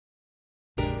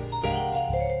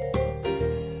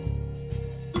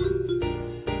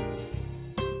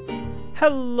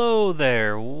Hello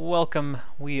there, welcome.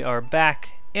 We are back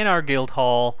in our guild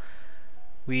hall.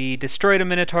 We destroyed a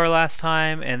minotaur last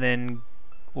time and then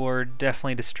were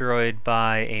definitely destroyed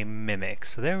by a mimic.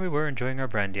 So there we were enjoying our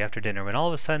brandy after dinner when all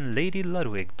of a sudden Lady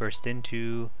Ludwig burst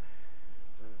into...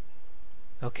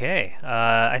 Okay,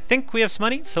 I think we have some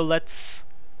money, so let's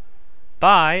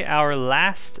buy our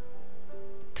last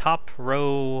top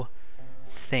row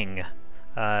thing.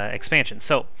 Expansion.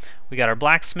 So we got our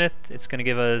blacksmith. It's going to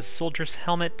give us soldier's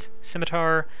helmet,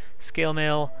 scimitar, scale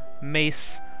mail,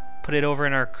 mace. Put it over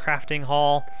in our crafting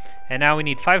hall, and now we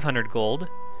need 500 gold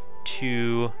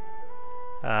to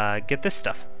get this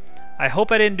stuff. I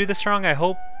hope I didn't do this wrong. I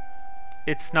hope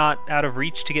it's not out of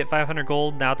reach to get 500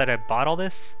 gold now that I bought all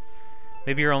this.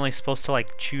 Maybe you're only supposed to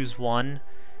like choose one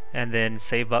and then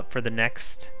save up for the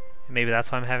next. Maybe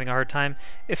that's why I'm having a hard time.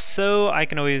 If so, I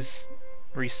can always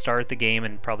restart the game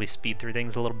and probably speed through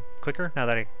things a little quicker now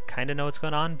that I kind of know what's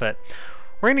going on, but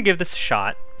we're going to give this a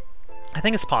shot. I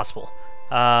think it's possible.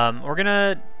 We're going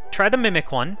to try the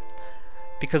mimic one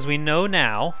because we know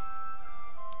now,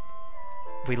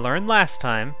 we learned last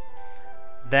time,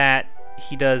 that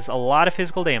he does a lot of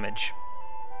physical damage,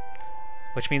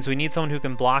 which means we need someone who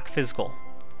can block physical,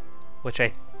 which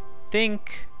I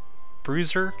think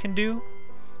Bruiser can do.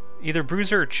 Either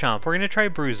Bruiser or Chump. We're going to try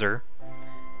Bruiser.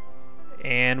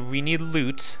 And we need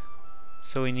loot,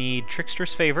 so we need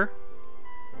Trickster's Favor,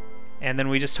 and then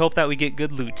we just hope that we get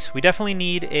good loot. We definitely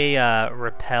need a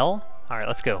repel. Alright,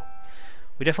 let's go.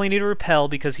 We definitely need a repel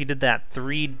because he did that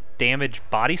 3 damage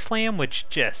body slam, which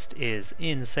just is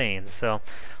insane. So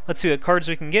let's see what cards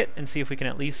we can get and see if we can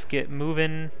at least get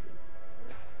moving.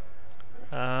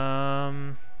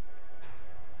 It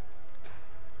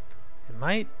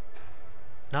might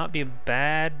not be a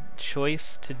bad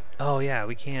choice to... Oh yeah,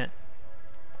 we can't...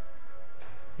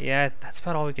 Yeah, that's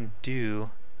about all we can do.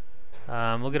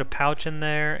 We'll get a pouch in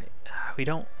there. I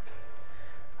don't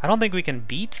think we can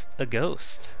beat a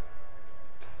ghost.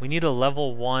 We need a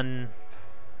level 1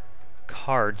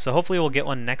 card, so hopefully we'll get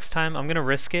one next time. I'm gonna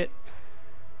risk it.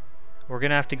 We're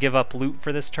gonna have to give up loot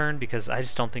for this turn because I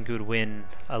just don't think we would win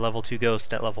a level 2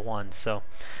 ghost at level 1. So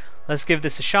let's give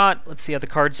this a shot. Let's see how the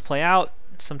cards play out.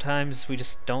 Sometimes we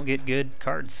just don't get good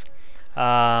cards.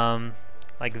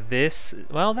 Like this,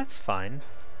 well, that's fine.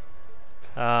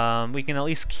 We can at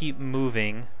least keep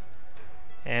moving,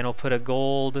 and we'll put a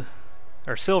gold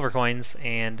or silver coins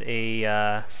and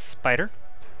a spider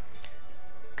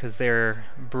because they're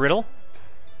brittle.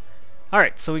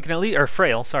 Alright, so we can at least, or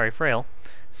frail, sorry, frail,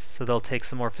 so they'll take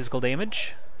some more physical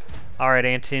damage. Alright,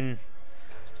 Anton,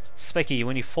 Spiky,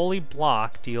 when you fully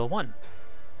block, deal 1.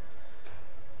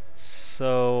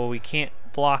 So we can't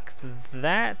block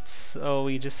that, so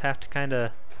we just have to kind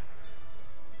of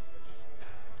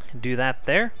do that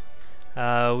there.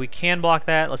 We can block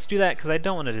that. Let's do that because I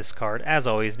don't want to discard. As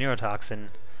always, Neurotoxin.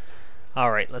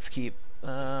 Alright, let's keep...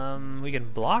 we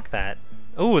can block that.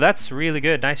 Oh, that's really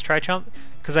good. Nice try, Chump.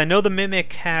 Because I know the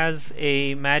Mimic has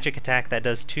a magic attack that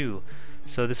does 2.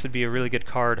 So this would be a really good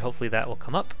card. Hopefully that will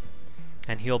come up.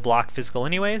 And he'll block physical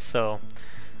anyway, so...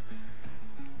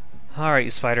 Alright,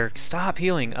 you spider. Stop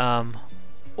healing.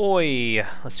 Oi.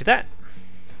 Let's do that.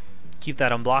 Keep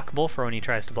that unblockable for when he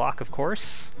tries to block, of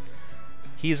course.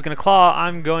 He's gonna claw.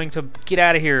 I'm going to get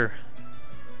out of here.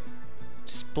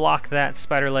 Just block that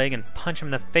spider leg and punch him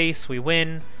in the face. We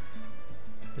win.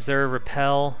 Is there a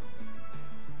repel?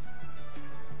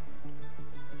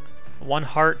 1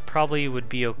 heart probably would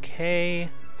be okay.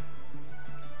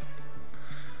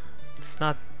 It's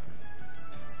not...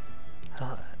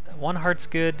 1 heart's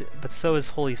good, but so is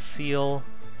Holy Seal.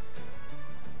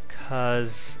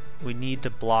 Because we need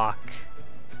to block...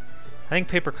 I think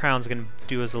Paper Crown's going to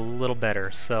do us a little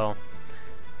better, so...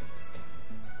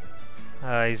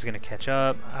 he's going to catch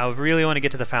up. I really want to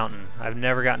get to the fountain. I've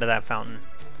never gotten to that fountain.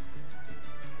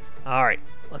 Alright,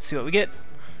 let's see what we get.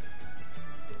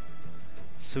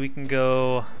 So we can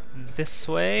go this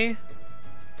way.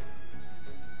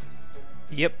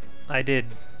 Yep, I did.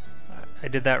 I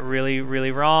did that really,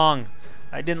 really wrong.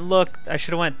 I didn't look. I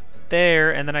should have went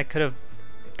there, and then I could have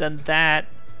done that.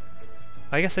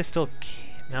 I guess I still can't.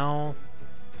 No.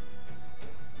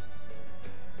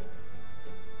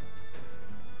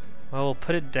 Well, we'll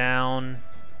put it down,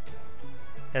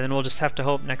 and then we'll just have to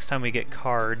hope next time we get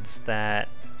cards that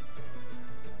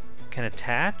can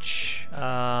attach.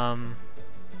 Yeah,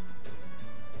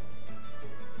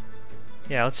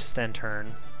 let's just end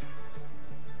turn.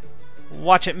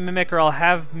 Watch it, Mimic, or I'll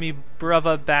have me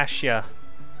brava bash ya.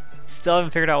 Still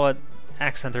haven't figured out what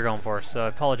accent they're going for, so I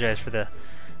apologize for the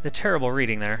terrible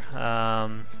reading there.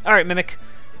 Alright, Mimic.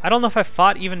 I don't know if I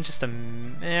fought even just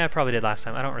I probably did last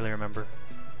time. I don't really remember.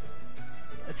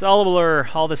 It's all a blur.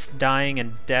 All this dying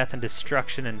and death and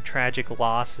destruction and tragic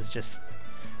loss is just...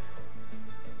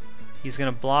 He's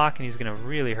gonna block and he's gonna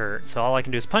really hurt. So all I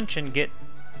can do is punch and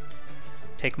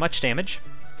take much damage.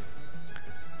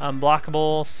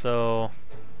 Unblockable, so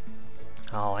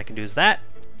all I can do is that.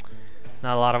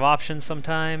 Not a lot of options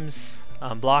sometimes.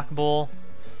 Unblockable.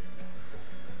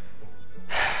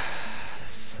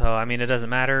 So I mean it doesn't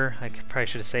matter. I probably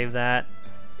should have saved that.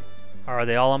 Are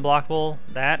they all unblockable?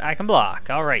 That I can block.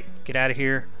 Alright, get out of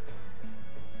here.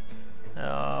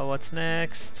 What's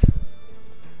next?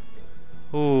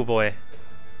 Ooh boy.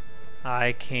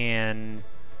 I can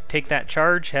take that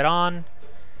charge head on.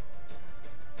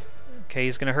 Okay,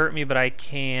 he's gonna hurt me, but I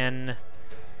can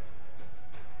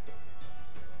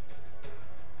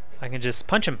just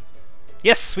punch him.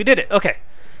 Yes, we did it. Okay.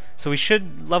 So we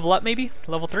should level up maybe?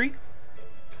 Level 3?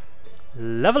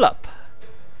 Level up.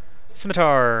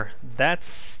 Scimitar.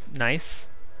 That's nice.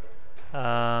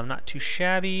 Not too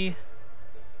shabby.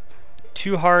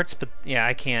 2 hearts, but yeah,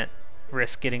 I can't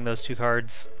risk getting those 2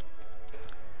 cards.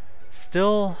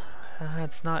 Still,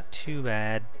 it's not too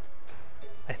bad.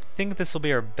 I think this will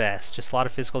be our best. Just a lot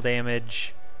of physical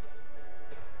damage.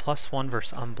 +1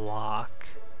 versus unblock.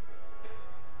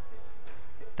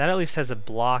 That at least has a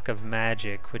block of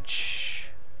magic,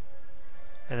 which...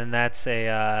 And then that's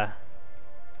a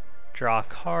draw a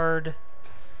card.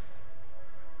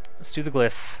 Let's do the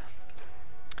glyph.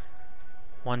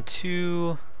 1,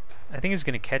 2. I think he's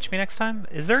going to catch me next time.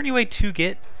 Is there any way to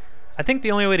get... I think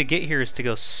the only way to get here is to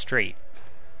go straight.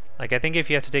 Like, I think if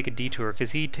you have to take a detour,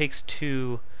 because he takes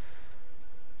 2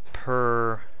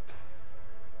 per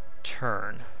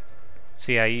turn.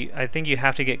 So yeah, I think you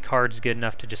have to get cards good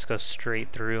enough to just go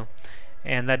straight through.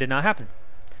 And that did not happen.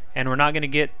 And we're not going to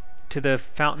get to the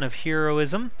Fountain of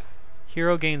Heroism.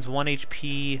 Hero gains 1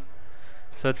 HP.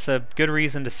 So it's a good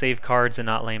reason to save cards and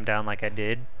not lay them down like I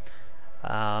did.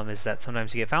 Is that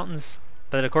sometimes you get fountains.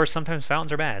 But of course, sometimes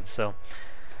fountains are bad, so...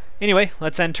 Anyway,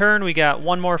 let's end turn. We got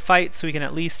 1 more fight, so we can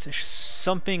at least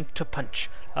something to punch.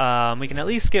 We can at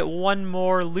least get 1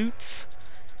 more loot.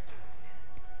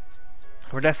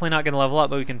 We're definitely not going to level up,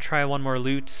 but we can try 1 more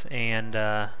loot, and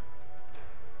yeah,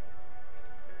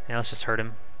 let's just hurt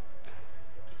him.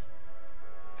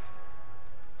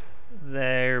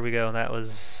 There we go. That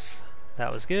was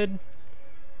good.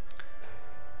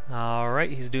 All right,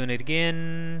 he's doing it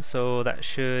again, so that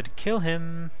should kill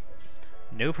him.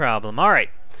 No problem. All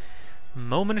right.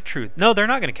 Moment of truth. No, they're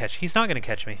not going to catch. He's not going to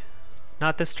catch me.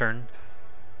 Not this turn.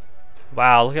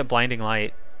 Wow, look at Blinding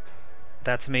Light.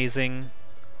 That's amazing.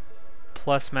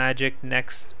 Plus magic,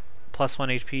 next +1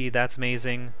 HP. That's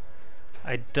amazing.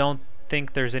 I don't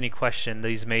think there's any question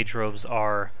these mage robes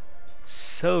are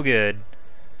so good.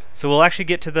 So we'll actually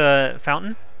get to the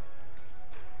fountain.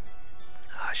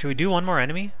 Should we do 1 more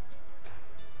enemy?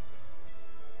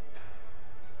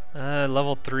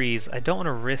 Level 3s. I don't want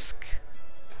to risk...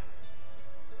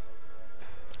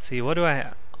 Let's see, what do I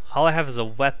have? All I have is a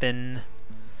weapon.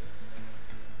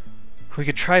 We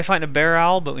could try fighting a bear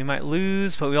owl, but we might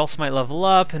lose, but we also might level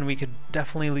up, and we could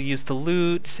definitely use the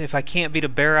loot. If I can't beat a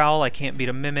bear owl, I can't beat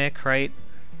a mimic, right?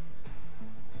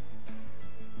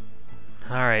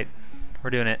 Alright, we're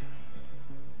doing it.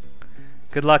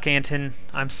 Good luck, Anton.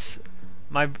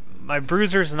 My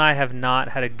bruisers and I have not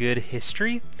had a good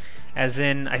history, as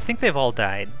in, I think they've all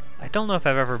died. I don't know if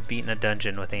I've ever beaten a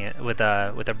dungeon with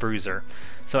a bruiser.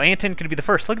 So Anton could be the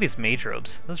first. Look at these mage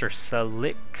robes. Those are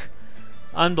slick.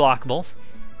 Unblockables.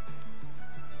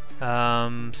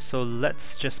 So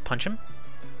let's just punch him.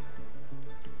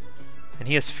 And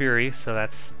he has Fury, so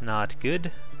that's not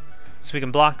good. So we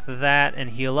can block that and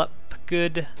heal up.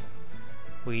 Good.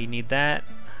 We need that.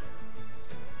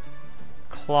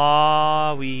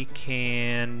 Claw, we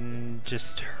can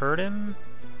just hurt him.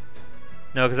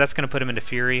 No, because that's going to put him into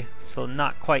Fury, so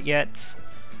not quite yet.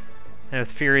 And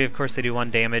with Fury, of course, they do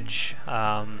 1 damage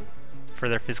for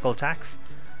their physical attacks.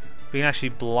 We can actually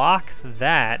block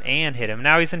that and hit him.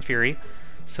 Now he's in Fury,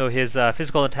 so his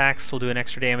physical attacks will do an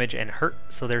extra damage and hurt.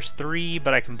 So there's 3,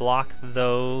 but I can block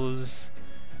those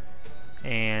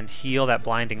and heal. That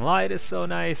Blinding Light is so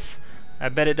nice. I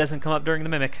bet it doesn't come up during the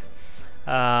Mimic.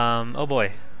 Oh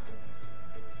boy.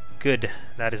 Good.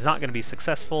 That is not going to be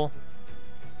successful.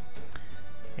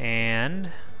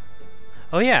 And...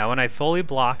 oh yeah, when I fully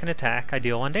block an attack, I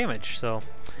deal 1 damage. So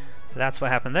that's what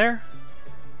happened there.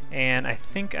 And I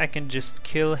think I can just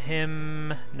kill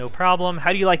him, no problem.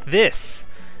 How do you like this?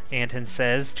 Anton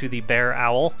says to the bear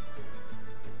owl.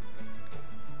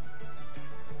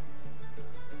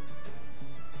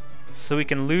 So we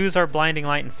can lose our Blinding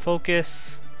Light and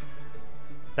focus.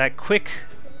 That quick...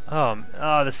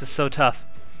 oh, this is so tough.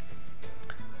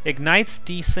 Ignite's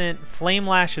decent. Flame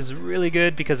Lash is really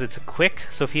good because it's quick.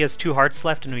 So if he has 2 hearts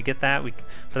left and we get that, but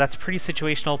that's pretty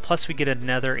situational. Plus we get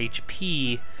another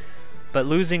HP. But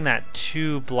losing that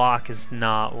 2 block is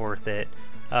not worth it.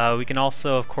 We can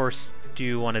also, of course,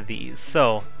 do one of these.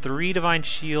 So 3 Divine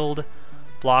Shield,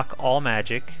 block all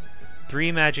magic.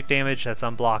 3 magic damage, that's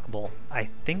unblockable. I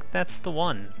think that's the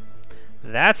one.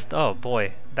 Oh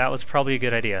boy, that was probably a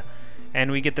good idea.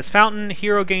 And we get this fountain.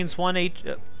 Hero gains 1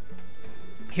 HP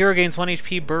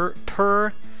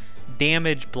per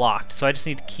damage blocked. So I just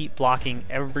need to keep blocking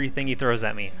everything he throws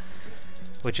at me,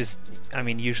 which is, I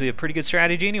mean, usually a pretty good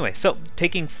strategy anyway. So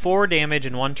taking 4 damage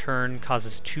in 1 turn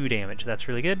causes 2 damage. That's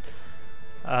really good.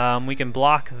 We can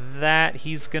block that.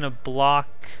 He's gonna block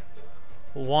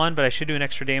 1, but I should do an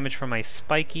extra damage from my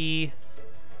spiky.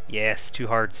 Yes, 2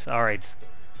 hearts. All right.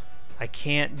 I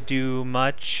can't do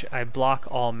much. I block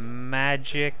all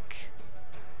magic.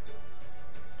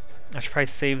 I should probably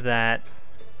save that.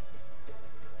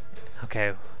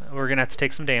 Okay, we're gonna have to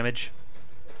take some damage.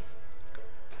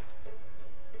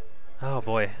 Oh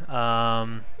boy.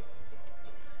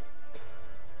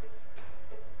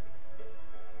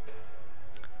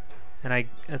 And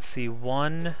let's see,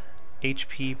 1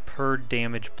 HP per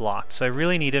damage blocked. So I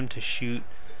really need him to shoot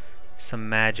some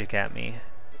magic at me.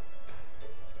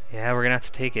 Yeah, we're gonna have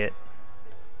to take it.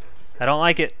 I don't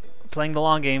like it. Playing the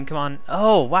long game, come on.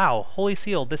 Oh, wow, Holy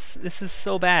Seal. This is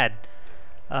so bad.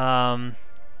 So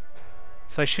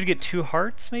I should get 2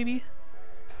 hearts, maybe?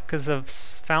 Because of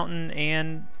Fountain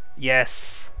and...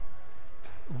 Yes.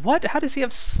 What? How does he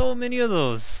have so many of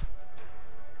those?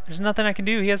 There's nothing I can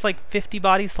do. He has like 50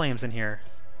 body slams in here.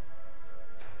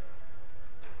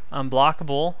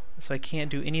 Unblockable, so I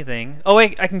can't do anything. Oh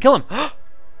wait, I can kill him!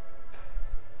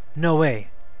 No way.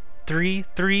 3,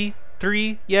 3,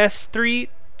 3, yes, 3.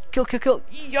 Kill, kill, kill.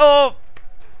 Yo!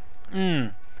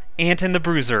 Anton the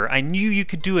Bruiser. I knew you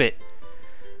could do it.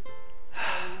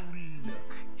 Oh, look,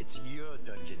 it's your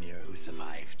Dungeoneer who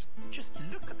survived. Just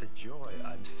look at the joy.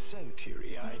 I'm so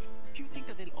teary-eyed. Do you think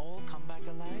that they'll all come back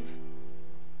alive?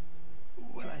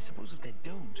 Well, I suppose if they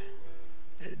don't,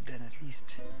 then at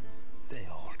least they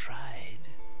all tried.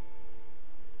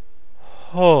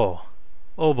 Oh.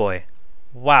 Oh boy.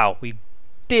 Wow, we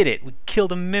did it. We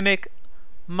killed a Mimic.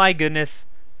 My goodness.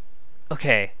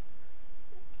 Okay.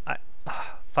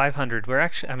 500. We're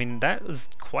actually, I mean, that was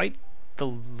quite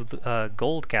the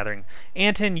gold gathering.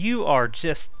 Anton, you are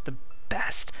just the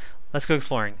best. Let's go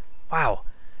exploring. Wow.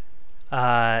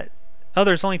 Oh,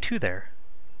 there's only 2 there.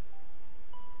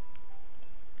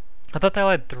 I thought they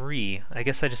all had 3. I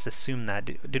guess I just assumed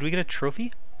that. Did we get a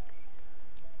trophy?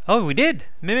 Oh, we did!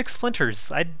 Mimic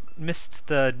Splinters. I missed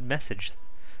the message.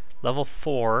 Level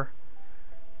 4.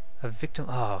 A victim.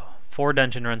 Oh, 4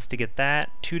 dungeon runs to get that.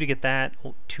 2 to get that.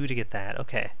 2 to get that.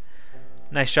 Okay.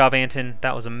 Nice job, Anton.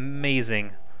 That was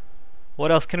amazing. What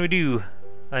else can we do?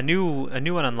 A new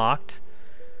one unlocked.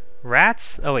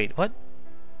 Rats? Oh wait, what?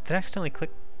 Did I accidentally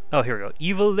click? Oh, here we go.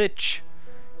 Evil Lich.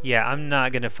 Yeah, I'm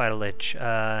not gonna fight a Lich.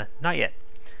 Not yet.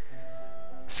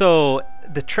 So,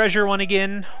 the treasure one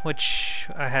again, which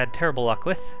I had terrible luck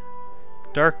with.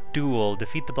 Dark Duel.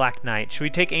 Defeat the Black Knight. Should we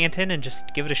take Anton and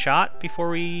just give it a shot before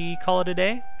we call it a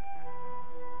day?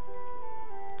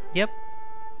 Yep.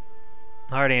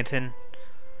 Alright, Anton.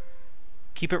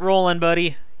 Keep it rolling,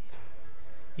 buddy.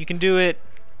 You can do it.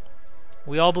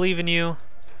 We all believe in you.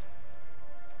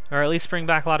 Or at least bring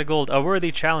back a lot of gold. A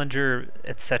worthy challenger,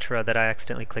 etc. that I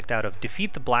accidentally clicked out of.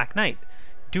 Defeat the Black Knight.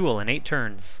 Duel in 8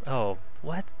 turns. Oh,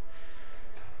 what?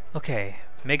 Okay.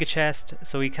 Mega chest.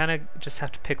 So we kind of just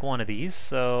have to pick one of these.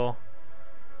 So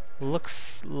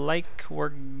looks like we're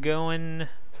going...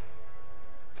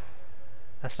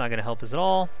 That's not going to help us at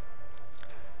all.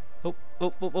 Oh,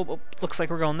 oh, oh, oh, oh. Looks like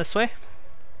we're going this way.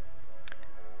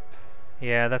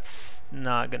 Yeah, that's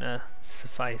not going to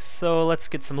suffice. So let's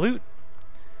get some loot.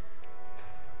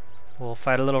 We'll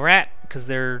fight a little rat, because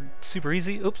they're super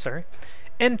easy. Oops, sorry.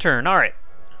 End turn, alright.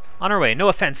 On our way. No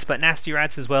offense, but nasty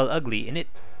rats is well ugly, in it.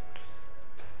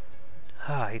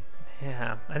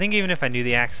 Yeah, I think even if I knew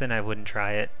the accent, I wouldn't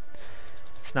try it.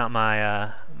 It's not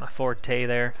my my forte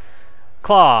there.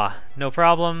 Claw, no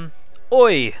problem.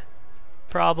 Oi!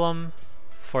 Problem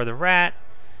for the rat.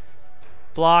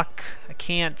 Block, I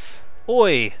can't.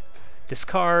 Oi!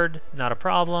 Discard, not a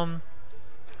problem.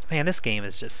 Man, this game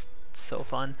is just so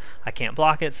fun. I can't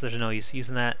block it, so there's no use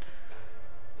using that.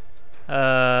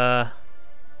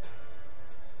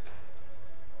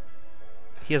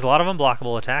 He has a lot of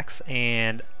unblockable attacks,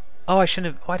 and... Oh, I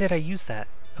shouldn't have... Why did I use that?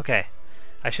 Okay.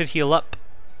 I should heal up.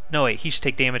 No, wait, he should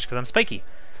take damage because I'm spiky.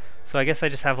 So I guess I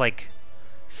just have, like,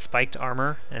 spiked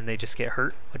armor and they just get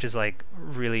hurt, which is like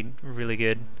really, really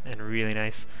good and really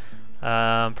nice.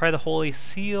 Probably the Holy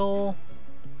Seal.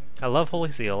 I love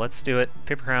Holy Seal. Let's do it.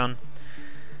 Paper Crown.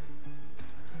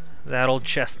 That old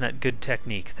chestnut, good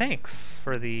technique. Thanks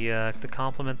for the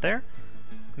compliment there.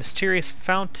 Mysterious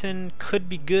Fountain could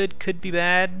be good, could be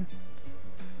bad.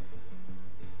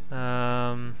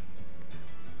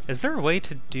 Is there a way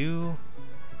to do...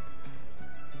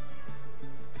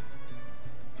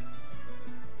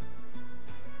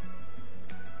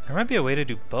 There might be a way to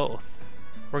do both.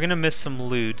 We're gonna miss some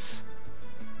loots,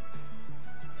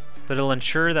 but it'll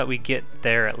ensure that we get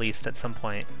there at least at some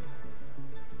point.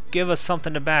 Give us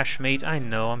something to bash, mate. I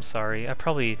know, I'm sorry. That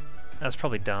was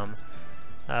probably dumb.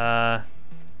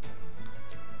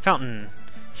 Fountain.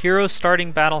 Hero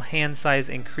starting battle hand size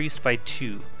increased by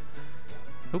 2.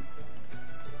 Oop.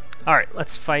 Alright,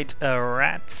 let's fight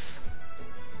rats.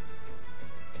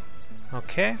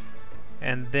 Okay.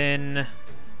 And then...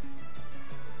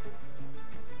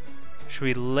 Should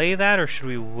we lay that or should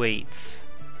we wait?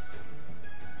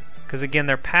 Because again,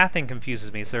 their pathing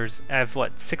confuses me. So I have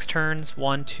what, 6 turns?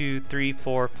 1, 2, 3,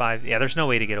 4, 5. Yeah, there's no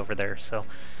way to get over there, so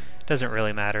it doesn't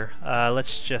really matter.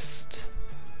 Let's just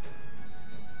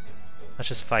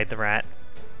fight the rat.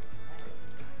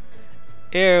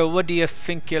 Ew, what do you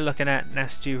think you're looking at,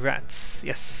 nasty rats?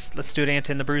 Yes, let's do it,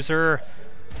 Anton the Bruiser.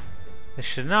 This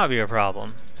should not be a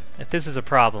problem. If this is a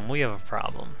problem, we have a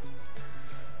problem.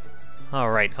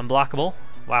 Alright, unblockable.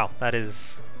 Wow, that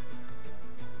is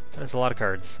a lot of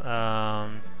cards.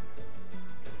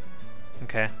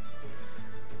 Okay.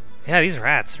 Yeah, these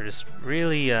rats are just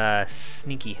really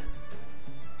sneaky.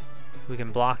 We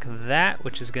can block that,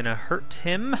 which is gonna hurt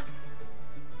him.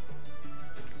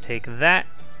 Take that.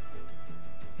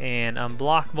 And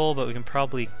unblockable, but we can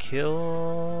probably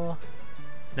kill...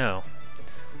 No.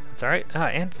 That's alright.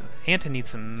 Anton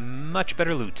needs some much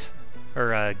better loot.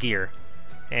 Or gear.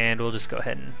 And we'll just go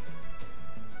ahead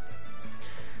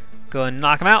and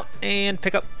knock him out and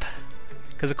pick up.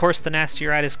 Because of course the nasty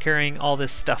rat is carrying all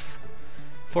this stuff.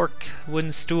 Fork,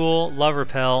 wooden stool, love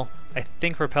repel. I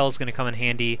think repel is going to come in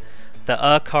handy.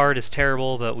 The card is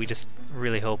terrible, but we just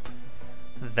really hope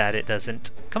that it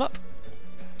doesn't come up.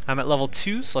 I'm at level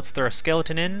 2, so let's throw a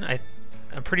skeleton in.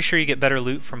 I'm pretty sure you get better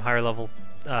loot from higher level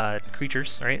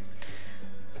creatures, right?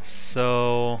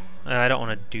 So I don't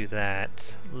want to do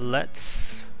that.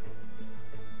 Let's...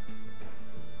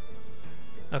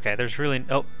 Okay, there's really...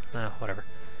 Oh, whatever.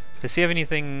 Does he have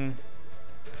anything...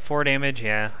 4 damage?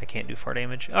 Yeah, I can't do 4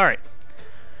 damage. Alright.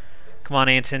 Come on,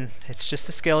 Anton. It's just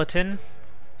a skeleton.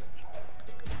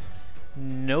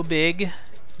 No big.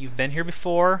 You've been here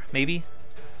before, maybe.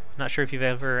 Not sure if you've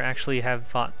ever actually have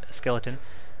fought a skeleton.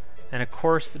 And of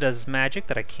course it does magic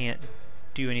that I can't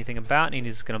do anything about, and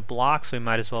he's going to block, so we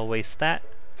might as well waste that.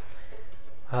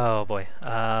 Oh boy.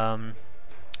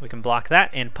 We can block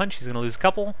that and punch. He's going to lose a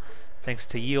couple, thanks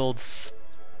to Yield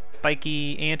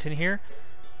Spiky Anton here.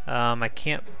 I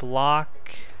can't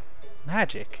block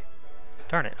magic.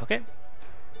 Darn it. Okay.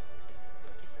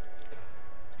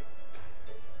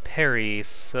 Parry,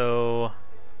 so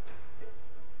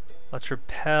let's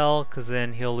repel, because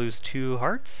then he'll lose 2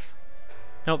 hearts.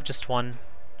 Nope, just 1.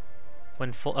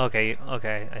 When full. Okay,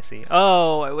 I see.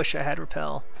 Oh, I wish I had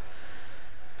repel.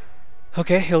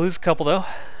 Okay, he'll lose a couple though.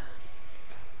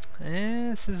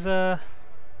 And this is yeah,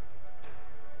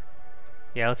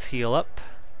 let's heal up.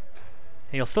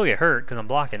 And he'll still get hurt because I'm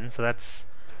blocking, so that's...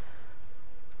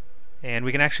 And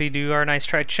we can actually do our nice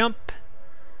try chump.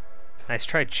 Nice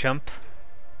try chump.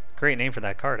 Great name for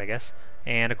that card, I guess.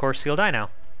 And of course he'll die now.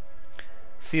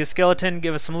 See a skeleton,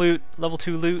 give us some loot. Level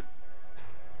 2 loot.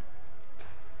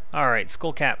 Alright,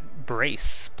 Skullcap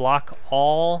Brace. Block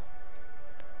all.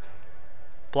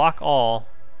 Block all.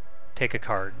 Take a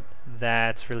card.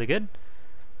 That's really good.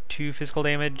 2 physical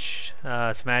damage.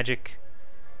 Some magic.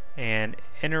 And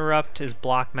Interrupt is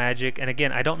block magic. And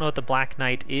again, I don't know what the Black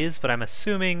Knight is, but I'm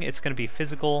assuming it's going to be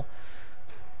physical.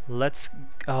 Let's...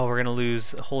 Oh, we're going to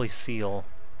lose Holy Seal.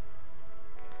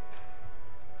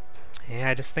 Yeah,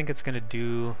 I just think it's going to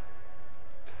do...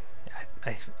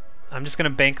 I'm just going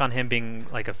to bank on him being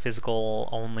like a physical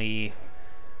only...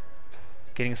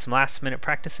 Getting some last minute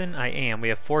practice in. I am. We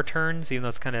have 4 turns, even though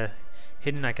it's kind of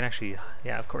hidden. I can actually,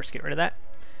 yeah, of course, get rid of that.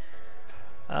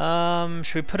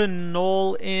 Should we put a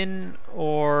null in,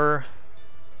 or...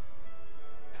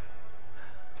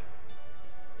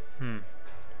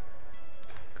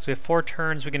 Because we have 4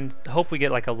 turns, we can hope we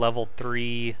get like a level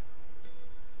 3...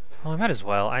 Oh, we might as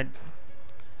well.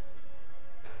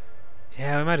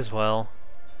 Yeah, we might as well.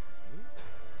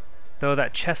 Though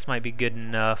that chest might be good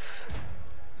enough.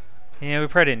 Yeah, we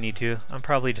probably didn't need to. I'm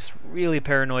probably just really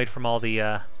paranoid from all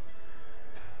the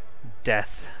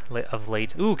death of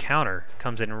late. Ooh, counter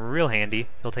comes in real handy.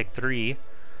 He'll take 3.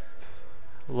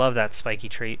 Love that spiky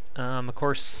trait. Of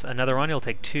course, another one. He'll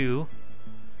take 2.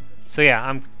 So yeah,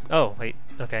 I'm... Oh, wait.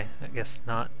 Okay, I guess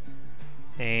not.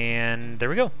 And there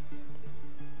we go.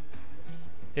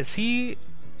 Is he...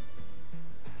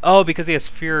 Oh, because he has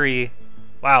Fury.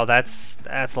 Wow, that's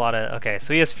a lot of... Okay,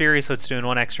 so he has Fury, so it's doing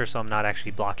 1 extra, so I'm not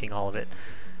actually blocking all of it.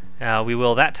 We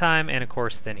will that time, and of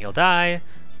course, then he'll die.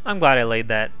 I'm glad I laid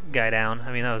that guy down.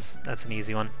 I mean, that's an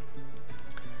easy one.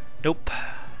 Nope.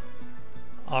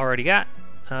 Already got.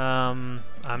 I'm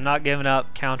not giving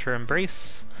up. Counter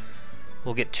Embrace.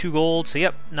 We'll get 2 gold, so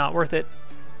yep, not worth it.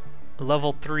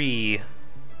 Level 3.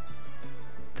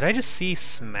 Did I just see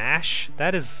Smash?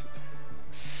 That is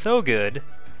so good.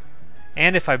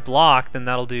 And if I block, then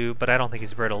that'll do, but I don't think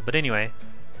he's brittle. But anyway,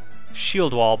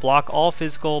 Shield Wall. Block all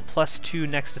physical, plus 2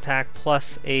 next attack,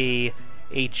 plus a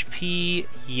HP.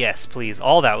 Yes, please.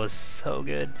 All that was so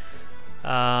good.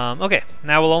 Okay,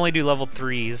 now we'll only do level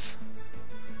 3s.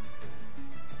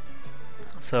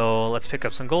 So let's pick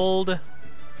up some gold.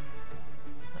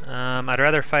 I'd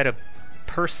rather fight a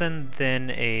person than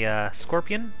a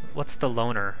scorpion. What's the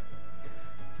loner?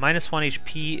 Minus 1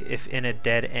 HP if in a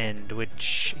dead end,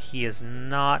 which he is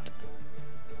not.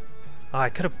 Oh, I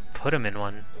could have put him in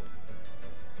one.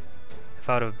 If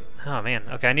I would have. Oh man.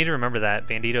 Okay, I need to remember that.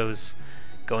 Banditos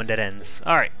go in dead ends.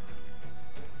 Alright.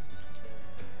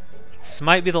 This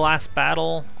might be the last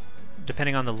battle,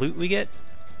 depending on the loot we get.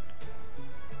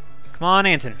 Come on,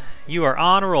 Anton. You are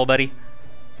on a roll, buddy.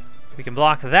 We can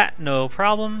block that, no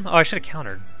problem. Oh, I should have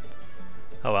countered.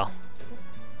 Oh well.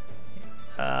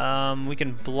 We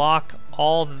can block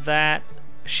all that.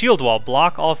 Shield Wall.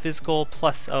 Block all physical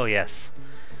plus... Oh, yes.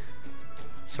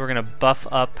 So we're going to buff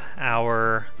up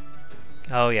our...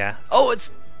 Oh, yeah. Oh, it's...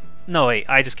 No, wait.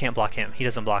 I just can't block him. He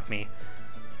doesn't block me.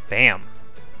 Bam.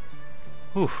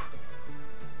 Whew.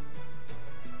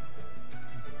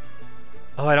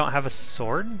 Oh, I don't have a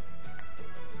sword?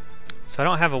 So I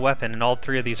don't have a weapon, and all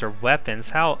 3 of these are weapons.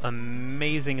 How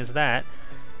amazing is that?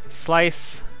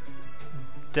 Slice,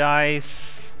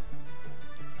 dice,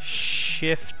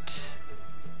 shift,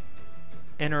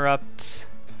 interrupt.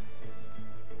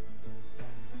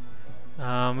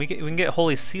 We can get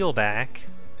Holy Seal back,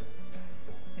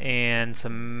 and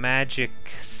some magic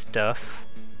stuff.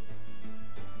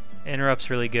 Interrupt's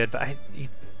really good, but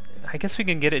I guess we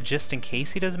can get it just in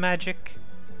case he does magic.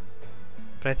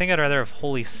 But I think I'd rather have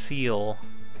Holy Seal.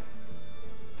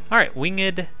 Alright,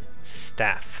 Winged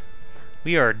Staff.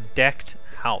 We are decked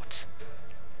out.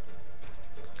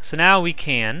 So now we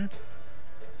can,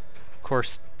 of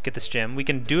course, get this gem. We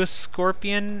can do a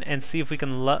Scorpion and see if we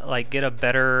can like get a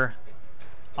better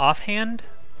offhand.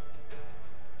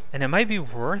 And it might be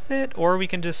worth it, or we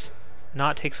can just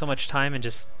not take so much time and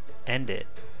just end it.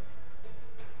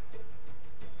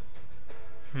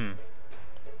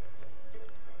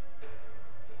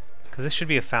 Because this should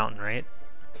be a fountain, right?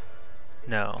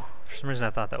 No. For some reason I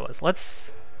thought that was.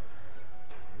 Let's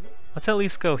at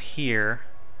least go here.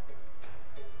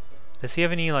 Does he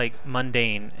have any, like,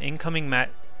 mundane? Incoming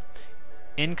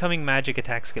magic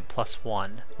attacks get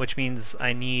 +1, which means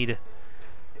I need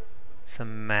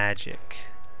some magic.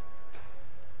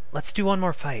 Let's do one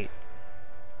more fight.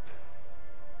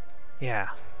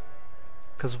 Yeah.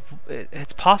 Because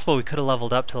it's possible we could have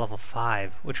leveled up to level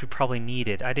 5, which we probably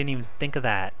needed. I didn't even think of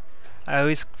that. I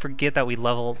always forget that we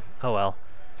level... Oh well.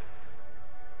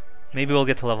 Maybe we'll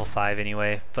get to level 5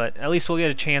 anyway, but at least we'll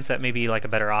get a chance at maybe like a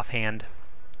better offhand.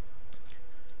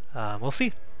 We'll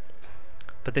see.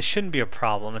 But this shouldn't be a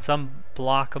problem. It's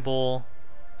unblockable,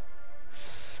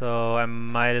 so I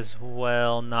might as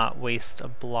well not waste a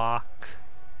block.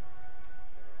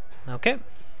 Okay.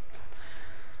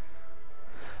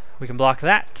 We can block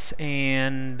that,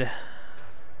 and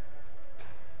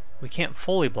we can't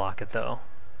fully block it though.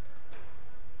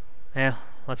 Yeah,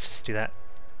 let's just do that.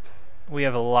 We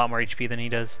have a lot more HP than he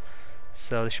does,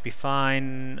 so this should be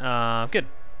fine. Good.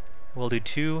 We'll do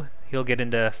 2. He'll get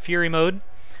into Fury mode,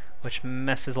 which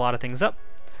messes a lot of things up.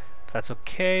 But that's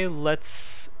okay.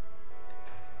 Let's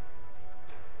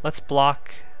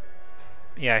block.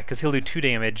 Yeah, because he'll do 2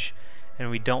 damage, and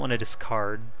we don't want to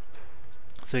discard.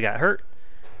 So we got hurt.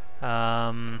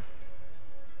 And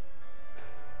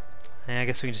I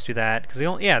guess we can just do that because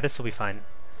yeah, this will be fine.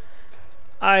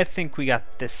 I think we got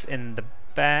this in the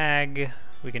bag.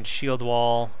 We can shield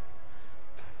wall,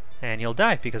 and he'll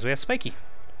die because we have spiky.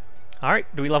 All right,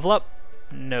 do we level up?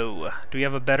 No. Do we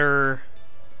have a better?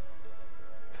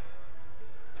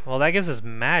 Well, that gives us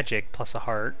magic plus a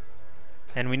heart,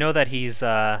 and we know that he's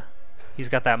He's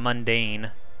got that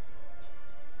mundane.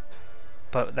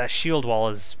 But that shield wall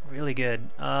is really good.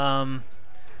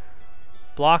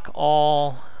 Block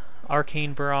all,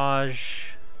 arcane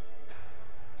barrage.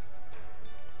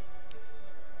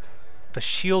 But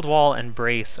shield wall and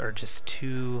brace are just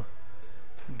too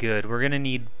good. We're gonna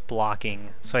need blocking.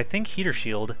 So I think heater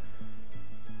shield.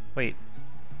 Wait.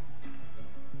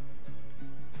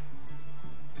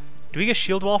 Do we get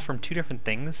shield wall from 2 different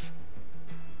things?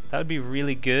 That would be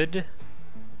really good.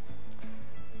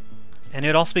 And it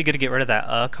would also be good to get rid of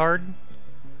that card.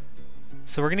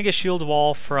 So we're going to get shield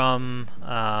wall from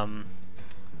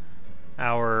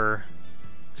our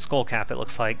skull cap, it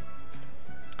looks like.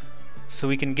 So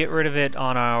we can get rid of it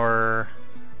on our...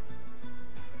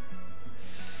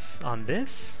 on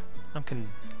this? I'm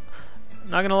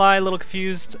not gonna lie, a little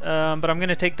confused, but I'm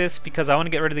gonna take this because I want to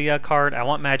get rid of the card, I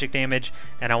want magic damage,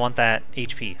 and I want that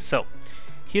HP. So,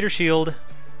 heater shield,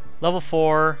 level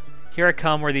 4, here I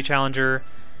come, worthy challenger.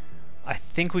 I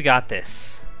think we got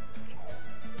this.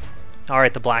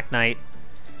 Alright, the Black Knight.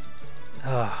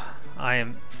 I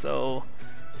am so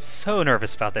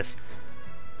nervous about this.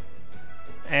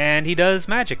 And he does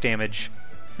magic damage.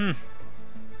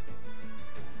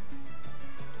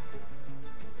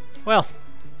 Well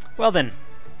then.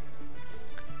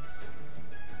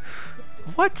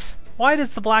 What? Why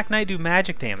does the Black Knight do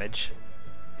magic damage?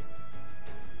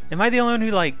 Am I the only one who,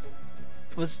 like,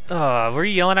 was... were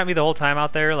you yelling at me the whole time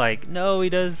out there? Like, no, he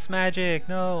does magic,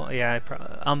 no. Yeah,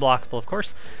 unblockable, of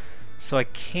course. So I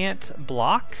can't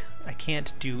block. I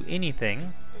can't do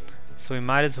anything. So we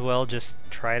might as well just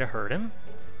try to hurt him.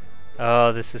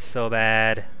 Oh, this is so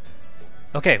bad.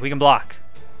 Okay, we can block.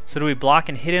 So do we block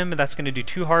and hit him? That's going to do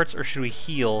 2 hearts, or should we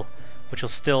heal, which will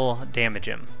still damage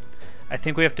him? I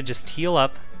think we have to just heal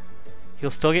up.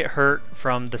 He'll still get hurt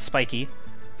from the spiky.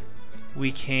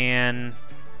 We can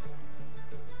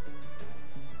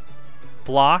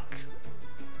block,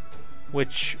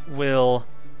 which will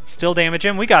still damage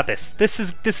him. We got this. This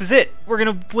is it. We're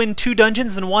gonna win 2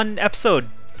 dungeons in 1 episode.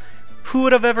 Who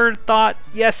would have ever thought?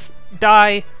 Yes,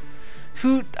 die.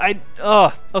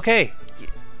 Okay.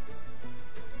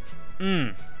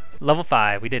 Level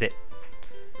 5. We did it.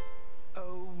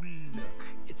 Oh, look.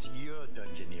 It's your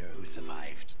Dungeoneer who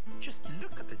survived. Just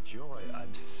look at the joy.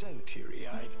 I'm so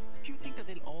teary-eyed. Do you think that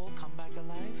they'll all come back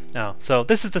alive? Oh, so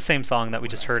this is the same song that we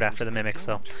just heard after the mimic,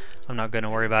 so I'm not going to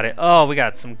worry about it. Oh, we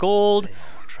got some gold.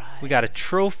 We got a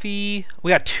trophy. We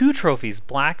got 2 trophies.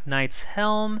 Black Knight's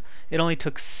Helm. It only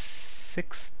took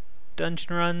 6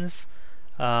 dungeon runs.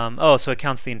 Oh, so it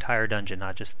counts the entire dungeon,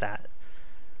 not just that.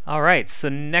 Alright, so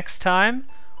next time,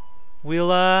 we'll,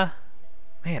 man,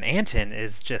 Anton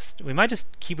is just... We might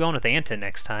just keep going with Anton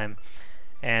next time.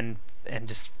 And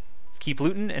just keep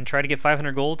looting and try to get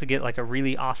 500 gold to get, like, a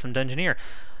really awesome Dungeoneer.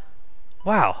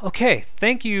 Wow, okay.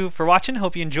 Thank you for watching.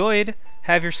 Hope you enjoyed.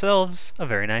 Have yourselves a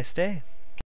very nice day.